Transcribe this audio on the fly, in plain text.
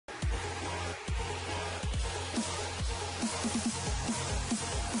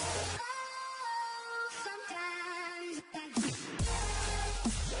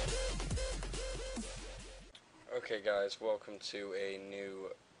guys, welcome to a new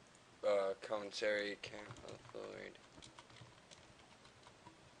commentary.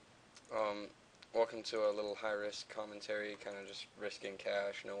 Welcome to a little high-risk commentary, kind of just risking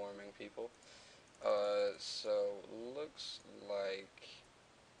cash, no harming people. So looks like.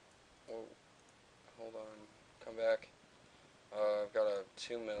 Whoa, hold on, come back. I've got a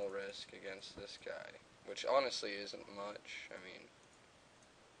 2 mil risk against this guy, which honestly isn't much. I mean,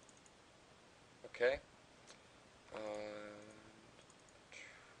 okay.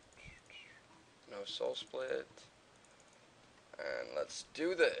 No soul split. And let's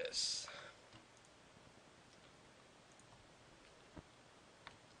do this.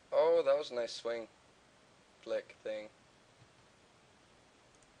 Oh, that was a nice swing. Flick thing.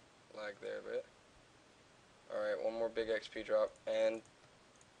 Lag there a bit. Alright, one more big XP drop. And...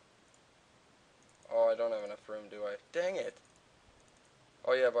 oh, I don't have enough room, do I? Dang it!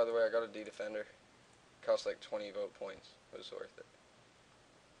 Oh yeah, by the way, I got a D defender. Cost like 20 vote points. It was worth it.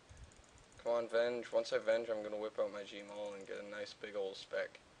 Come on, Venge. Once I Venge, I'm going to whip out my G-Maul and get a nice big old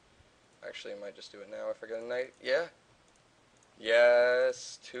spec. Actually, I might just do it now if I get a night. Yeah?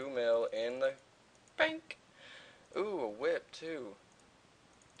 Yes! 2 mil in the bank! Ooh, a whip, too.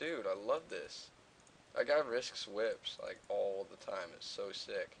 Dude, I love this. That guy risks whips, like, all the time. It's so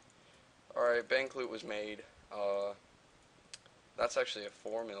sick. Alright, bank loot was made. That's actually a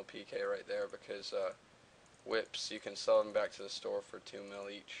 4 mil PK right there because, whips, you can sell them back to the store for 2 mil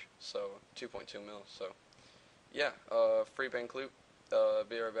each, so 2.2 mil, so yeah, free bank loot.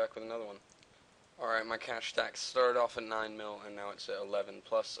 Be right back with another one. Alright, my cash stack started off at 9 mil and now it's at 11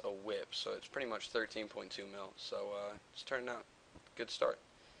 plus a whip, so it's pretty much 13.2 mil, so it's turned out good start.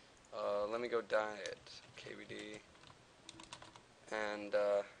 Let me go diet KBD, and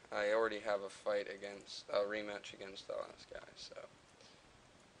I already have a fight against a rematch against the last guy, so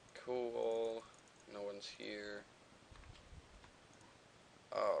cool. No one's here.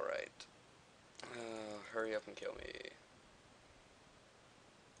 Alright. Hurry up and kill me.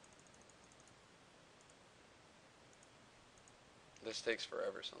 This takes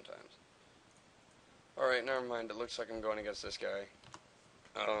forever sometimes. Alright, never mind. It looks like I'm going against this guy.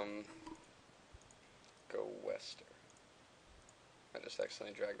 Go Wester. I just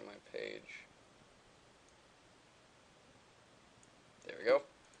accidentally dragged my page. There we go.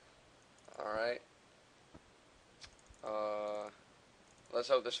 Alright. Let's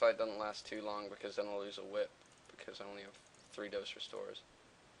hope this fight doesn't last too long because then I'll lose a whip because I only have 3 dose restores.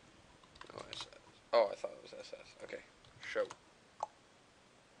 No SS. Oh, I thought it was SS. Okay. Show.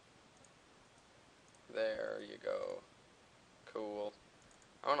 There you go. Cool.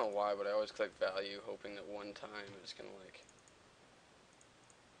 I don't know why, but I always click value hoping that one time it's gonna like...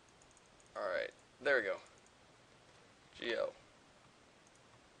 Alright. There we go. GL.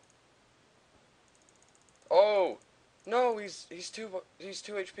 Oh! No, he's 2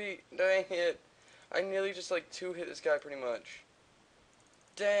 HP. Dang it. I nearly just like 2-hit this guy pretty much.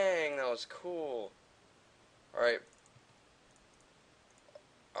 Dang, that was cool. Alright.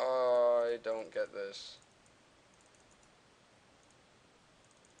 I don't get this.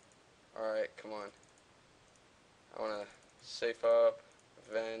 Alright, come on. I wanna safe up.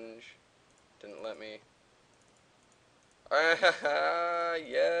 Avenge. Didn't let me. Ah,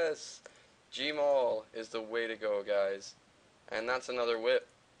 yes! G-Maul is the way to go, guys. And that's another whip.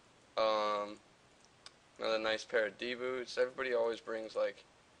 Another nice pair of D-boots. Everybody always brings, like,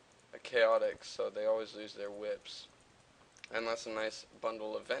 a chaotic, so they always lose their whips. And that's a nice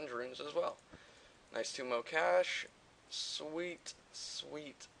bundle of Venge runes as well. Nice 2 mil cash. Sweet,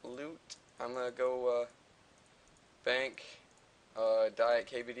 sweet loot. I'm gonna go, bank, diet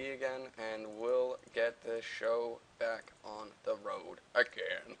KBD again, and we'll get this show back on the road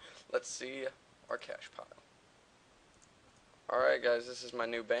again. Let's see our cash pile. Alright guys, this is my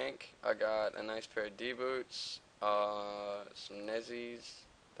new bank. I got a nice pair of D-boots, some Nezzies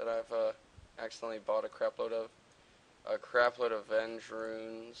that I've accidentally bought a crapload of, a crapload of Venge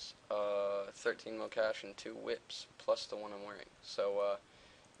runes, 13 mil cash and 2 whips, plus the one I'm wearing. So,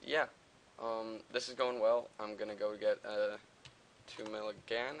 yeah, this is going well. I'm gonna go get 2 mil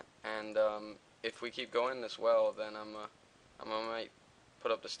again, and if we keep going this well, then I might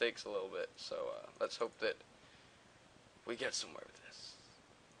put up the stakes a little bit. So let's hope that we get somewhere with this.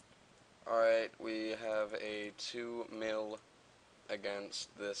 Alright, we have a 2 mil against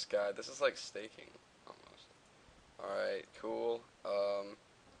this guy. This is like staking, almost. Alright, cool.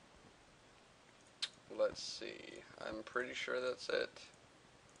 Let's see. I'm pretty sure that's it.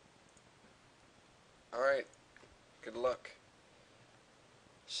 Alright, good luck.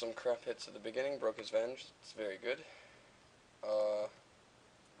 Some crap hits at the beginning, broke his Venge. It's very good.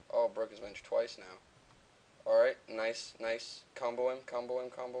 Oh, broke his Venge twice now. Alright, nice, nice. Combo him, combo him,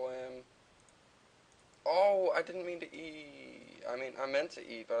 combo him. Oh, I didn't mean to E. I mean, I meant to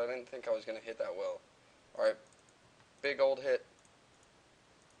E, but I didn't think I was going to hit that well. Alright, big old hit.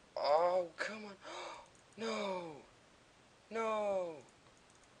 Oh, come on. No. No.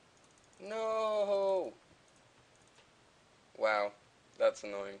 No. Wow, that's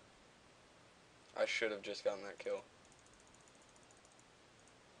annoying. I should have just gotten that kill.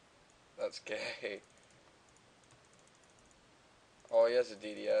 That's gay. Oh, he has a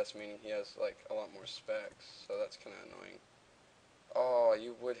DDS, meaning he has, like, a lot more specs, so that's kind of annoying. Oh,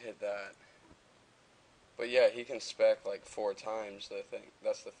 you would hit that. But yeah, he can spec, like, 4 times,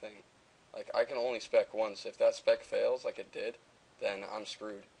 that's the thing. Like, I can only spec once. If that spec fails, like it did, then I'm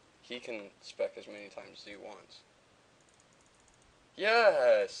screwed. He can spec as many times as he wants.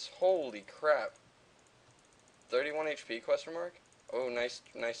 Yes! Holy crap. 31 HP, question mark? Oh, nice,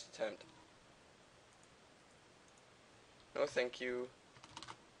 nice attempt. No, thank you.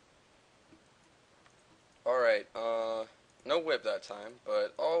 Alright, no whip that time,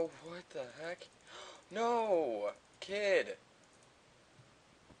 but, oh, what the heck? No! Kid!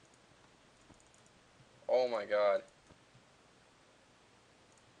 Oh my god.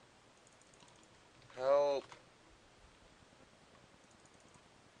 Help.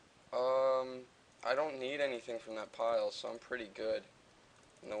 I don't need anything from that pile, so I'm pretty good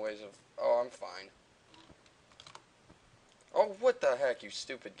in the ways of, oh, I'm fine. Oh, what the heck, you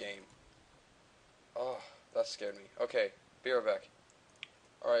stupid game. Oh, that scared me. Okay, be right back.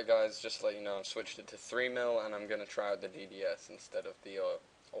 Alright guys, just to let you know, I've switched it to 3 mil, and I'm gonna try out the DDS instead of the,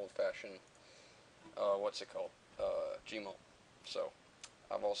 old-fashioned, what's it called? Gmod. So,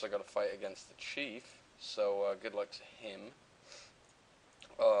 I've also got to fight against the Chief, so, good luck to him.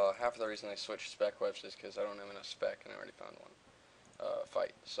 Half of the reason I switched spec webs is because I don't have enough spec, and I already found one.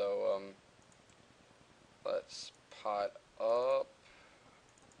 Fight. So, let's pot up.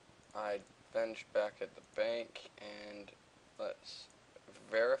 I bench back at the bank, and let's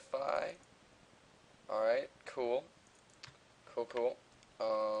verify. Alright, cool. Cool, cool.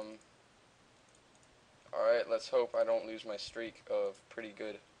 Alright, let's hope I don't lose my streak of pretty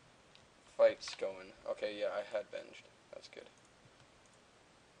good fights going. Okay, yeah, I had binged. That's good.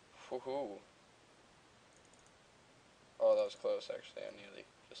 Woohoo. Oh, that was close, actually. I nearly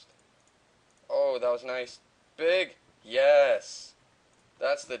just... Oh, that was nice. Big! Yes!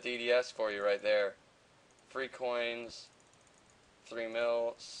 That's the DDS for you right there. Free coins. 3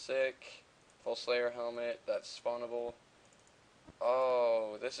 mil. Sick. Full Slayer helmet. That's spawnable.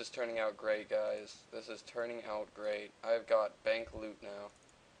 Oh, this is turning out great, guys. This is turning out great. I've got bank loot now.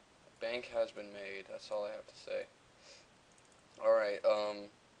 Bank has been made. That's all I have to say. Alright,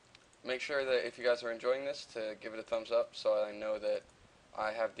 make sure that if you guys are enjoying this to give it a thumbs up so I know that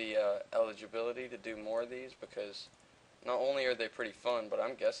I have the eligibility to do more of these, because not only are they pretty fun, but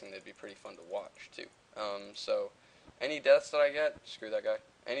I'm guessing they'd be pretty fun to watch too. So any deaths that I get, screw that guy,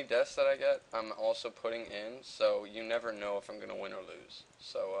 any deaths that I get, I'm also putting in, so you never know if I'm going to win or lose.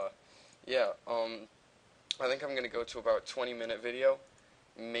 So yeah, I think I'm going to go to about 20-minute video,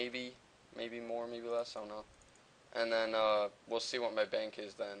 maybe more, maybe less, I don't know. And then we'll see what my bank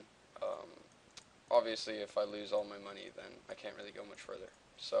is then. Obviously, if I lose all my money, then I can't really go much further.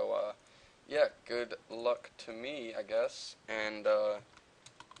 So, yeah, good luck to me, I guess. And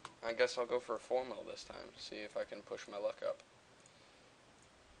I guess I'll go for a 4 mil this time, see if I can push my luck up.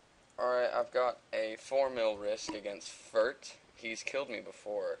 Alright, I've got a 4 mil risk against Fert. He's killed me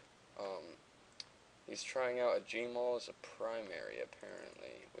before. He's trying out a Gmod as a primary,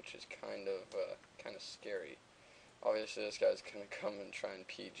 apparently, which is kind of scary. Obviously, this guy's gonna come and try and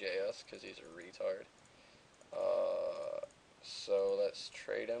PJ us because he's a retard. So let's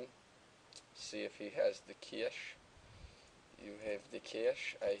trade him. See if he has the cash. You have the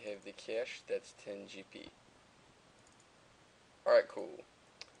cash. I have the cash. That's 10 GP. Alright, cool.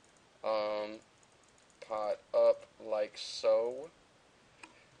 Pot up like so.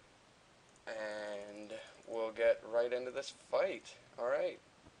 And we'll get right into this fight. Alright.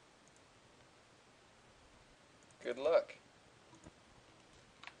 Good luck.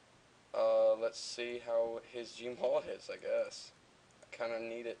 Let's see how his Gmod hits, I guess. I kind of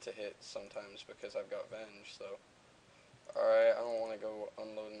need it to hit sometimes because I've got Venge, so. Alright, I don't want to go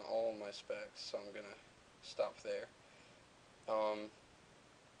unloading all of my specs, so I'm gonna stop there.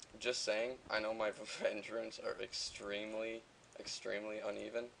 Just saying, I know my Venge runes are extremely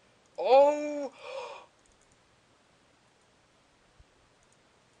uneven. Oh!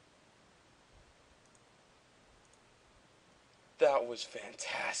 That was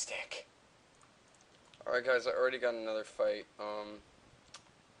fantastic. Alright guys, I already got another fight.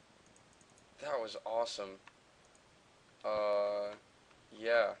 That was awesome. Uh,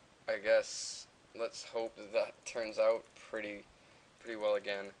 yeah, I guess let's hope that turns out pretty well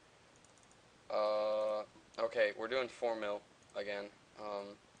again. Uh, okay, we're doing 4 mil again.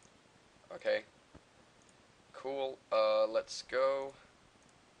 Okay, cool. Let's go.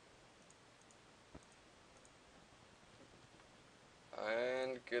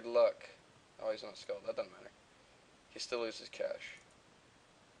 And good luck. Oh, he's not skull. That doesn't matter. He still loses cash.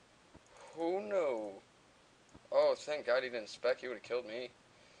 Who no? Oh, thank God he didn't spec. He would have killed me.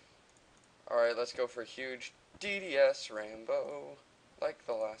 Alright, let's go for a huge DDS Rambo. Like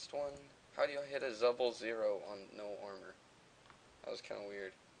the last one. How do you hit a double zero on no armor? That was kind of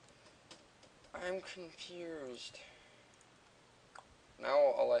weird. I'm confused. Now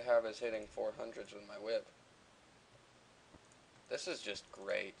all I have is hitting 400s with my whip. This is just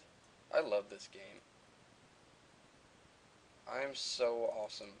great. I love this game. I'm so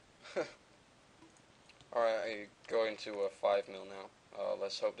awesome. Alright, going to a 5 mil now.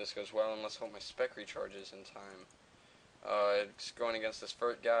 Let's hope this goes well, and let's hope my spec recharges in time. It's going against this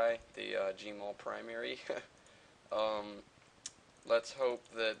Furt guy, the Gmall primary. Let's hope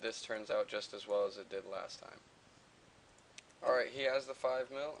that this turns out just as well as it did last time. Alright, he has the 5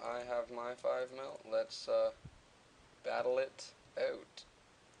 mil, I have my 5 mil. Let's battle it out.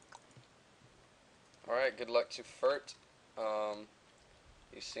 Alright, good luck to Furt.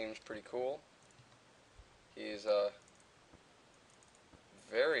 He seems pretty cool. He's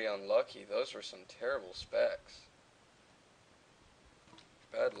very unlucky. Those were some terrible specs.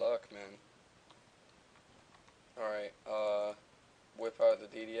 Bad luck, man. Alright, whip out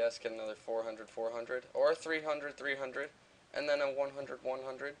the DDS, get another 400, 400, or 300, 300, and then a 100,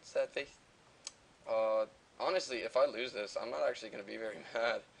 100, sad face. Honestly, if I lose this, I'm not actually going to be very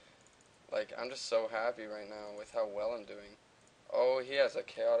mad. Like, I'm just so happy right now with how well I'm doing. Oh, he has a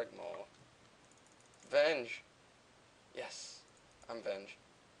chaotic maul. Venge. Yes, I'm Venge.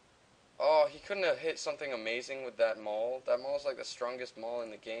 Oh, he couldn't have hit something amazing with that maul. That maul is like the strongest maul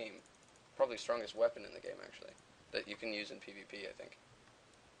in the game. Probably strongest weapon in the game, actually. That you can use in PvP, I think.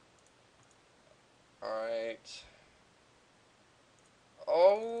 Alright.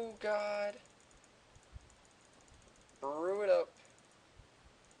 Oh, God. Brew it up.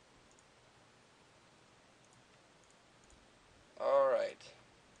 Alright.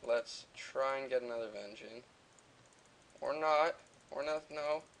 Let's try and get another Venge in. Or not. Or not.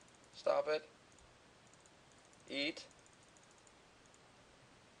 No. Stop it. Eat.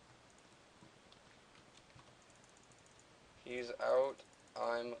 He's out.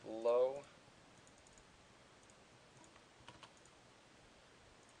 I'm low.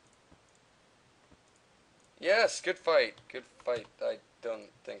 Yes, good fight. Good fight. I don't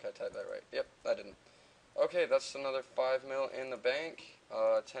think I typed that right. Yep, I didn't. Okay, that's another 5 mil in the bank.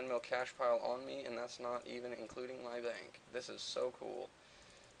 10 mil cash pile on me, and that's not even including my bank. This is so cool.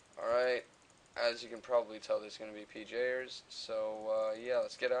 Alright, as you can probably tell, there's going to be PJers, so yeah,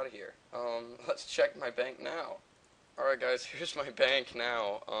 let's get out of here. Let's check my bank now. Alright guys, here's my bank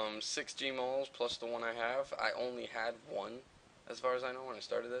now. 6 Gmalls plus the one I have. I only had one, as far as I know, when I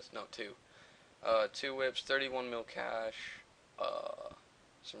started this. No, 2. 2 whips, 31 mil cash,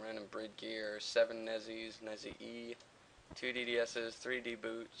 some random breed gear, 7 Nezzies, Nezzy E, 2 DDSs, 3 D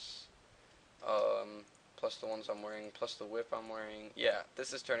boots, plus the ones I'm wearing, plus the whip I'm wearing. Yeah,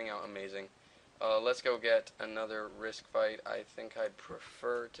 this is turning out amazing. Let's go get another risk fight. I think I'd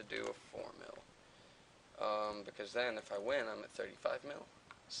prefer to do a 4 mil. Because then if I win, I'm at 35 mil.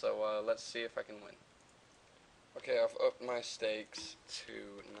 So let's see if I can win. Okay, I've upped my stakes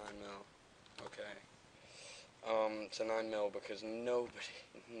to 9 mil. Okay. To 9 mil because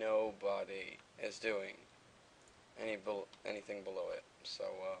nobody is doing anything below it. So,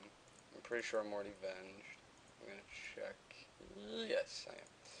 I'm pretty sure I'm already venged. I'm gonna check. Yes, I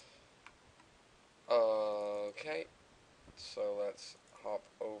am. Okay. So let's hop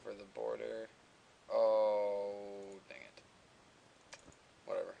over the border. Oh, dang it.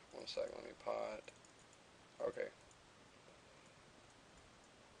 Whatever. One sec, let me pot. Okay.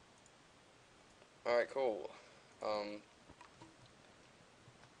 Alright, cool.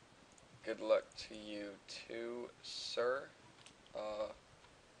 Good luck to you too, sir.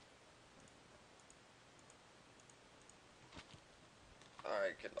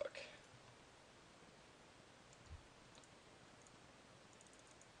 Alright, good luck.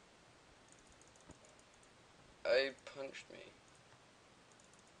 I punched me.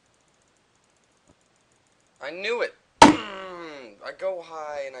 I knew it! I go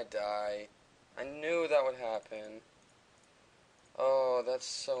high and I die. I knew that would happen. Oh, that's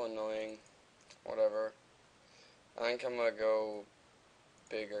so annoying. Whatever. I think I'm gonna go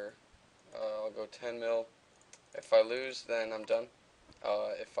bigger. I'll go 10 mil. If I lose, then I'm done.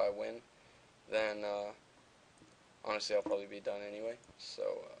 If I win, then honestly, I'll probably be done anyway. So,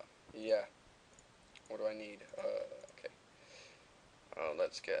 yeah. What do I need? Okay.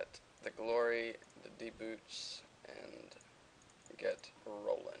 Let's get the glory, the deep boots, and get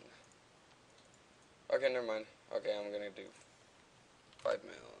rolling. Okay, never mind. Okay, I'm gonna do 5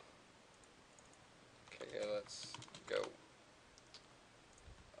 mil. Okay, let's go.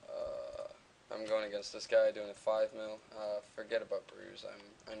 I'm going against this guy doing a 5 mil. Forget about brews.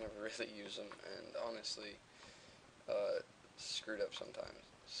 I never really use them, and honestly, screwed up sometimes.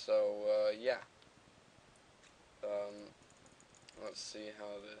 So yeah. Let's see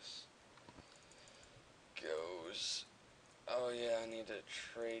how this goes. Oh yeah, I need to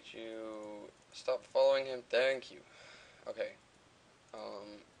trade you. Stop following him. Thank you. Okay.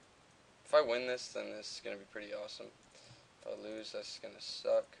 If I win this, then this is gonna be pretty awesome. If I lose, that's gonna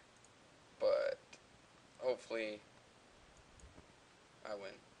suck. But hopefully, I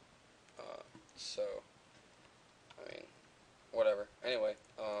win. So, I mean, whatever. Anyway,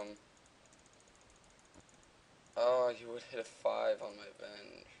 oh, you would hit a 5 on my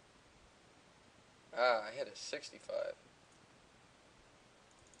bench. Ah, I hit a 65.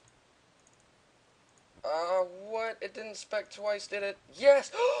 What? It didn't spec twice, did it?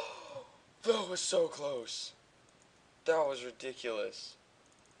 Yes! That was so close. That was ridiculous.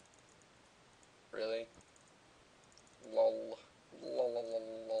 Really? Lol. Lol, lol, lol,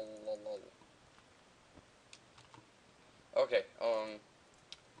 lol, lol, lol. Okay,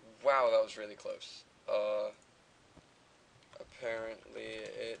 wow, that was really close. Apparently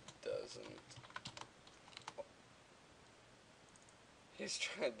it doesn't. He's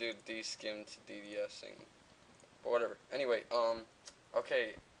trying to do D-skim to DDSing. But whatever. Anyway,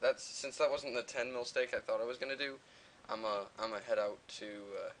 okay, since that wasn't the 10 mil stake I thought I was gonna do, I'm gonna head out to,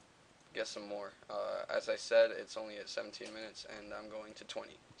 get some more. As I said, it's only at 17 minutes, and I'm going to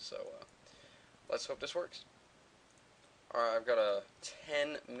 20. So, let's hope this works. Alright, I've got a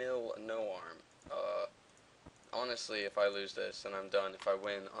 10 mil no arm. Honestly, if I lose this, then I'm done. If I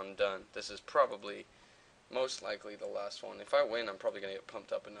win, I'm done. This is probably, most likely, the last one. If I win, I'm probably going to get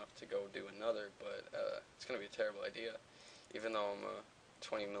pumped up enough to go do another, but it's going to be a terrible idea, even though I'm a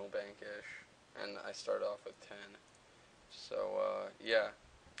 20 mil bank-ish, and I started off with 10. So, yeah.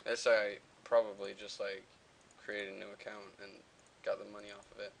 This I probably just, like, created a new account and got the money off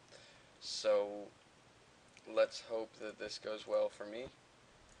of it. So, let's hope that this goes well for me.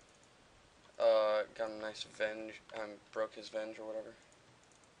 Got a nice venge, broke his venge or whatever.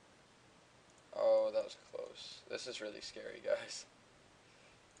 Oh, that was close. This is really scary, guys.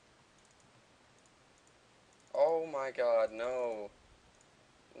 Oh my god, no.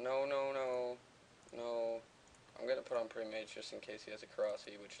 No, no, no. No. I'm gonna put on pre-mage just in case he has a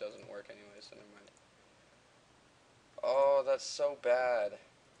crossy, which doesn't work anyway, so never mind. Oh, that's so bad.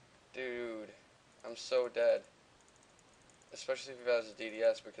 Dude, I'm so dead. Especially if he has a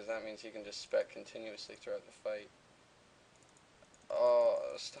DDS, because that means he can just spec continuously throughout the fight. Oh,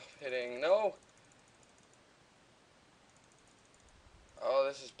 stop hitting. No! Oh,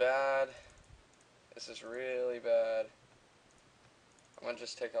 this is bad. This is really bad. I'm gonna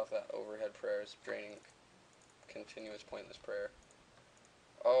just take off that overhead prayer. It's draining continuous pointless prayer.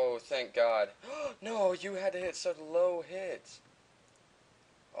 Oh, thank God. No, you had to hit such low hits.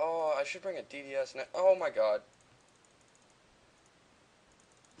 Oh, I should bring a DDS now. Oh my God.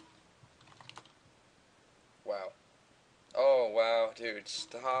 Wow. Oh, wow, dude,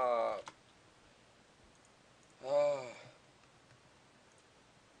 stop. Oh.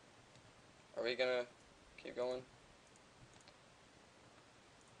 Are we gonna keep going?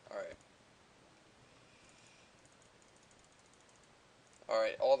 Alright.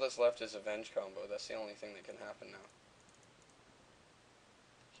 Alright, all that's left is a Venge combo. That's the only thing that can happen now.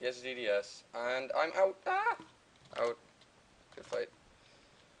 He has DDS, and I'm out. Ah! Out. Good fight.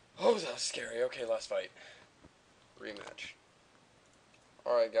 Oh, that was scary. Okay, last fight. Rematch.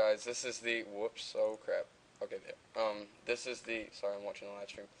 Alright, guys, this is the... Whoops, oh crap. Okay, there. This is the... Sorry, I'm watching the live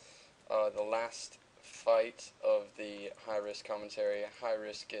stream. The last fight of the high-risk commentary,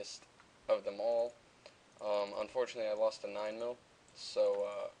 high-riskest of them all. Unfortunately, I lost a 9 mil, so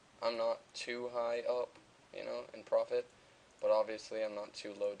I'm not too high up, you know, in profit, but obviously I'm not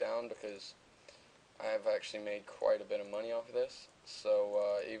too low down because I have actually made quite a bit of money off of this.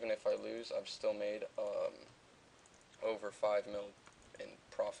 So even if I lose, I've still made over 5 mil in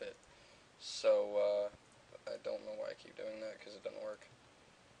profit. So I don't know why I keep doing that because it doesn't work.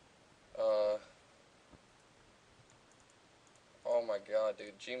 Oh my god,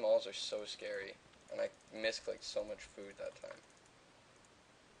 dude, G-Malls are so scary, and I misclicked so much food that time.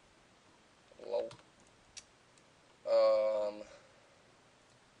 Lol.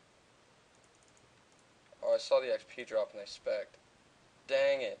 saw the XP drop and I spec'd.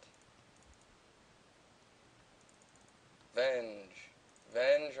 Dang it. Venge.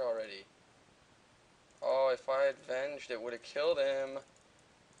 Venge already. Oh, if I had venged, it would have killed him.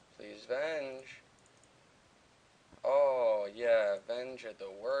 Please venge. Oh, yeah, venge at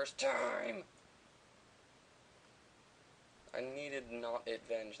the worst time. I needed not it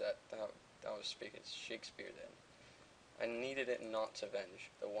venge. That was speaking Shakespeare then. I needed it not to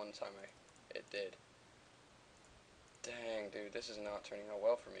venge the one time it did. Dang, dude, this is not turning out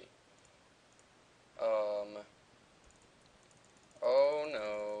well for me. Oh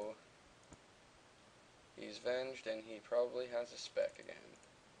no. He's venged and he probably has a spec again.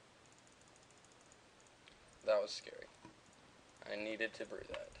 That was scary. I needed to brew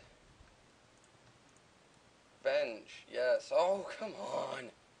that. Venge, yes. Oh, come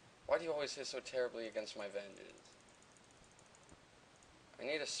on. Why do you always hit so terribly against my venges? I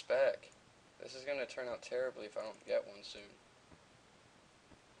need a spec. This is going to turn out terribly if I don't get one soon.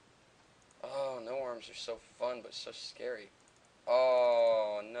 Oh, no arms are so fun, but so scary.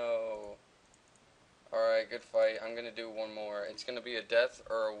 Oh, no. Alright, good fight. I'm going to do one more. It's going to be a death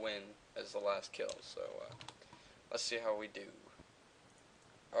or a win as the last kill. So, let's see how we do.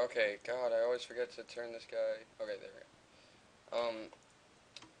 Okay, God, I always forget to turn this guy. Okay, there we go.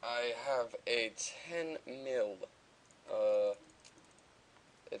 I have a 10 mil.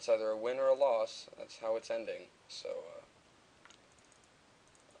 It's either a win or a loss. That's how it's ending. So,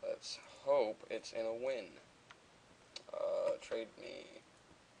 let's hope it's in a win. Trade me.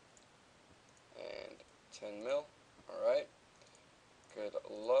 And 10 mil. Alright. Good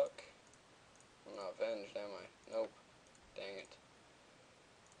luck. I'm not venged, am I? Nope. Dang it.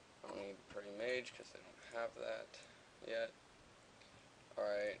 I don't need Pretty Mage because they don't have that yet.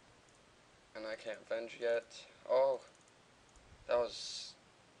 Alright. And I can't venge yet. Oh. That was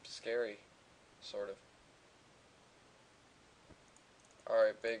scary. Sort of.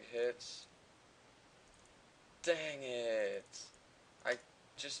 Alright, big hits. Dang it. I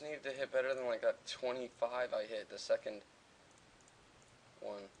just needed to hit better than like that 25 I hit the second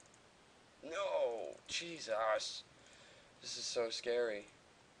one. No! Jesus! This is so scary.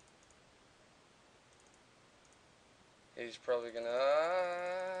 He's probably gonna...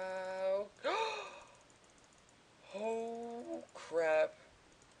 Oh, crap.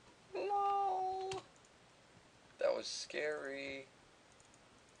 Lol. That was scary.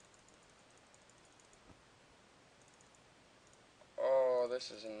 Oh,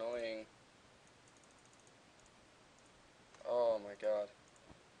 this is annoying. Oh my god.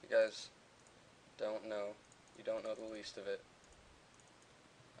 You guys don't know. You don't know the least of it.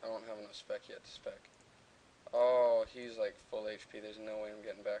 I don't have enough spec yet to spec. Oh, he's like full HP. There's no way I'm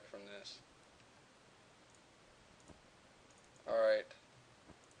getting back from this. Alright.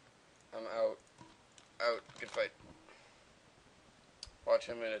 I'm out. Out. Good fight. Watch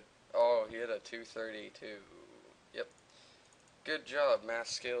him hit a... Oh, he hit a 232. Yep. Good job, math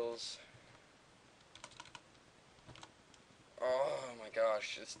skills. Oh my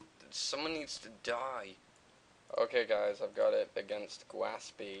gosh. Someone needs to die. Okay, guys. I've got it against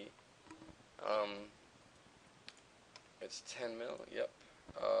Gwaspy. It's 10 mil. Yep.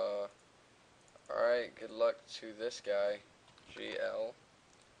 Alright. Good luck to this guy. GL.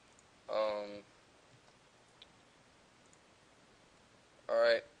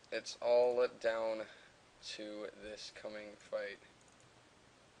 Alright, it's all down to this coming fight.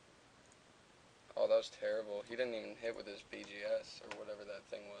 Oh, that was terrible. He didn't even hit with his BGS, or whatever that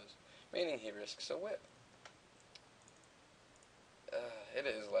thing was. Meaning he risks a whip. It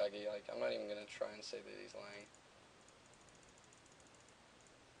is laggy. Like, I'm not even going to try and say that he's lying.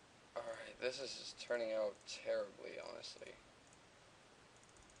 Alright, this is just turning out terribly, honestly.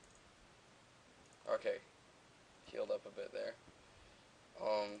 Okay. Healed up a bit there.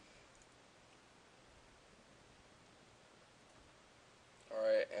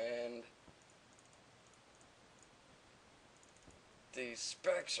 Alright, and these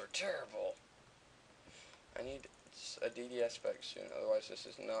specs are terrible. I need a DDS spec soon, otherwise this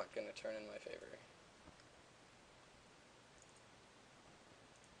is not going to turn in my favor.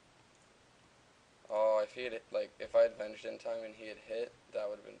 Oh, if he had, like, if I had venged in time and he had hit, that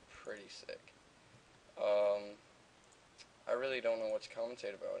would have been pretty sick. I really don't know what to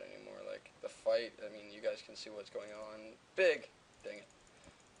commentate about anymore. Like, the fight, I mean, you guys can see what's going on. Big! Dang it.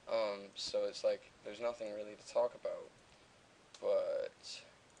 So it's like, there's nothing really to talk about. But,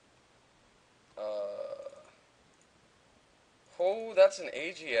 oh, that's an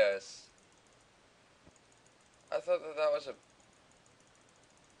AGS. I thought that that was a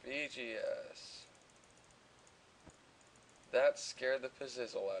BGS. That scared the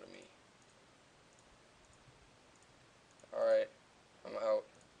pizzizzle out of me. Alright, I'm out.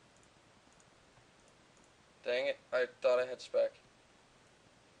 Dang it, I thought I had spec.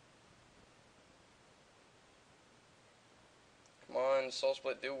 Come on, soul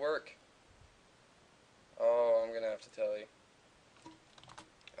split, do work. Oh, I'm gonna have to tell you.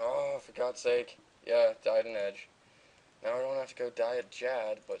 Oh, for God's sake. Yeah, died an edge. Now I don't have to go die at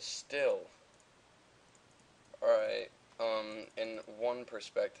Jad, but still. Alright, in one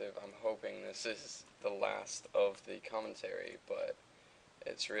perspective, I'm hoping this is the last of the commentary, but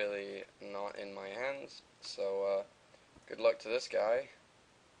it's really not in my hands, so, good luck to this guy.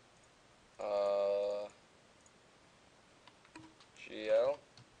 GL.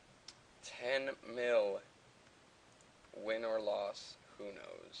 10 mil. Win or loss, who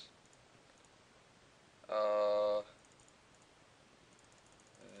knows.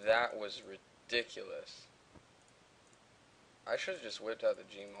 That was ridiculous. I should have just whipped out the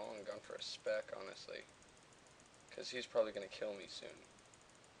Gmaul and gone for a spec, honestly. Because he's probably going to kill me soon.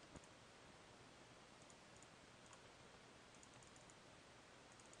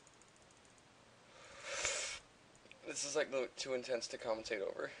 This is like too intense to commentate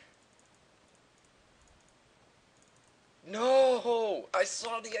over. No! I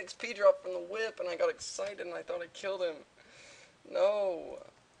saw the XP drop from the whip and I got excited and I thought I killed him. No!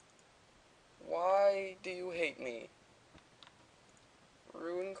 Why do you hate me?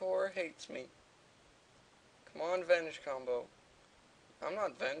 RUNECORE hates me. Come on, Venge combo. I'm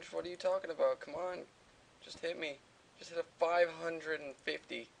not Venge, what are you talking about? Come on. Just hit me. Just hit a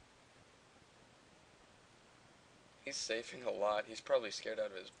 550. He's safing a lot. He's probably scared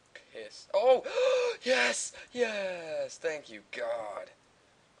out of his piss. Oh! Yes! Yes! Thank you, God.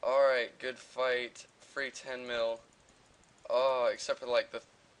 Alright, good fight. Free 10 mil. Oh, except for like the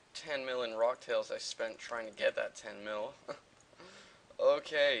 10 mil in Rocktails I spent trying to get that 10 mil.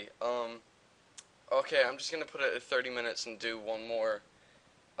 Okay, okay, I'm just gonna put it at 30 minutes and do one more,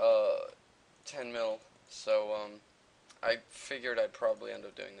 10 mil. So, I figured I'd probably end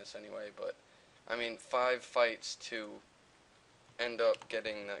up doing this anyway, but, I mean, 5 fights to end up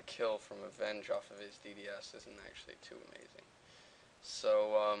getting that kill from Avenge off of his DDS isn't actually too amazing.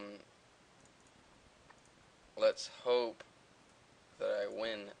 So, let's hope that I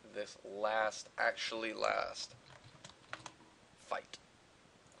win this actually last fight.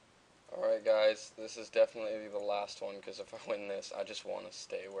 Alright guys, this is definitely the last one, because if I win this, I just want to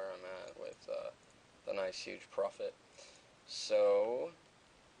stay where I'm at with the nice huge profit. So,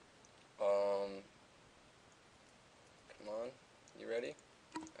 come on, you ready?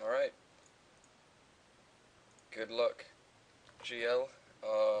 Alright. Good luck, GL.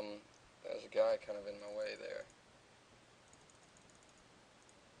 There's a guy kind of in my way there.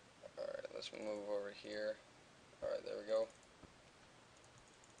 Alright, let's move over here. Alright, there we go.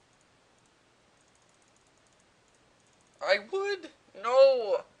 I would!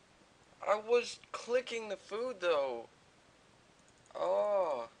 No! I was clicking the food, though.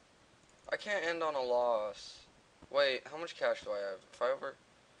 Oh. I can't end on a loss. Wait, how much cash do I have? 5 over?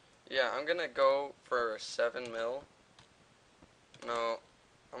 Yeah, I'm gonna go for 7 mil. No.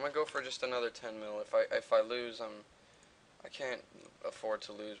 I'm gonna go for just another 10 mil. If I lose, I can't afford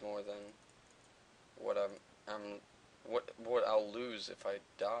to lose more than what what I'll lose if I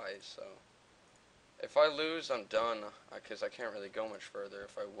die, so. If I lose, I'm done, because I can't really go much further.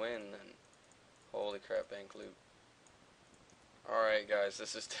 If I win, then holy crap, bank loot. Alright guys,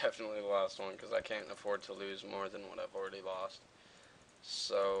 this is definitely the last one, because I can't afford to lose more than what I've already lost.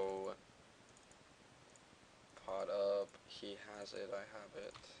 So, pot up, he has it, I have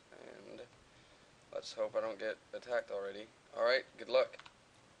it, and let's hope I don't get attacked already. Alright, good luck,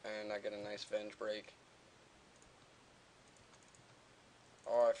 and I get a nice Venge break.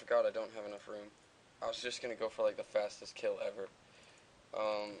 Oh, I forgot I don't have enough room. I was just gonna go for like the fastest kill ever.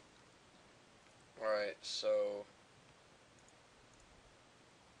 Alright, so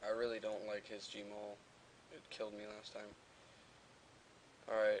I really don't like his Gmaul. It killed me last time.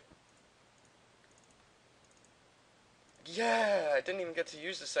 Alright. Yeah! I didn't even get to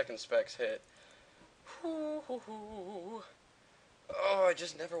use the second specs hit. Oh, I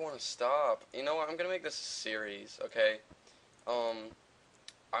just never want to stop. You know what? I'm gonna make this a series, okay?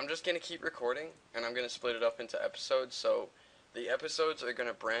 I'm just gonna keep recording, and I'm gonna split it up into episodes, so the episodes are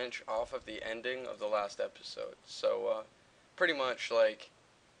gonna branch off of the ending of the last episode. So, pretty much, like,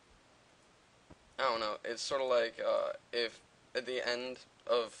 I don't know, it's sort of like, if at the end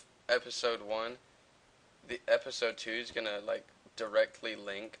of episode 1, the episode 2 is gonna, like, directly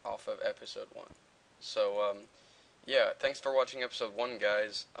link off of episode 1. So, yeah, thanks for watching episode 1,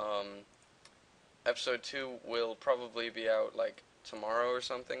 guys. Episode 2 will probably be out, like, tomorrow or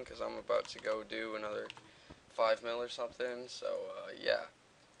something, because I'm about to go do another 5 mil or something. So yeah,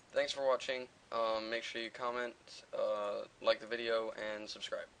 thanks for watching. Make sure you comment, like the video, and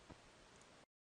subscribe.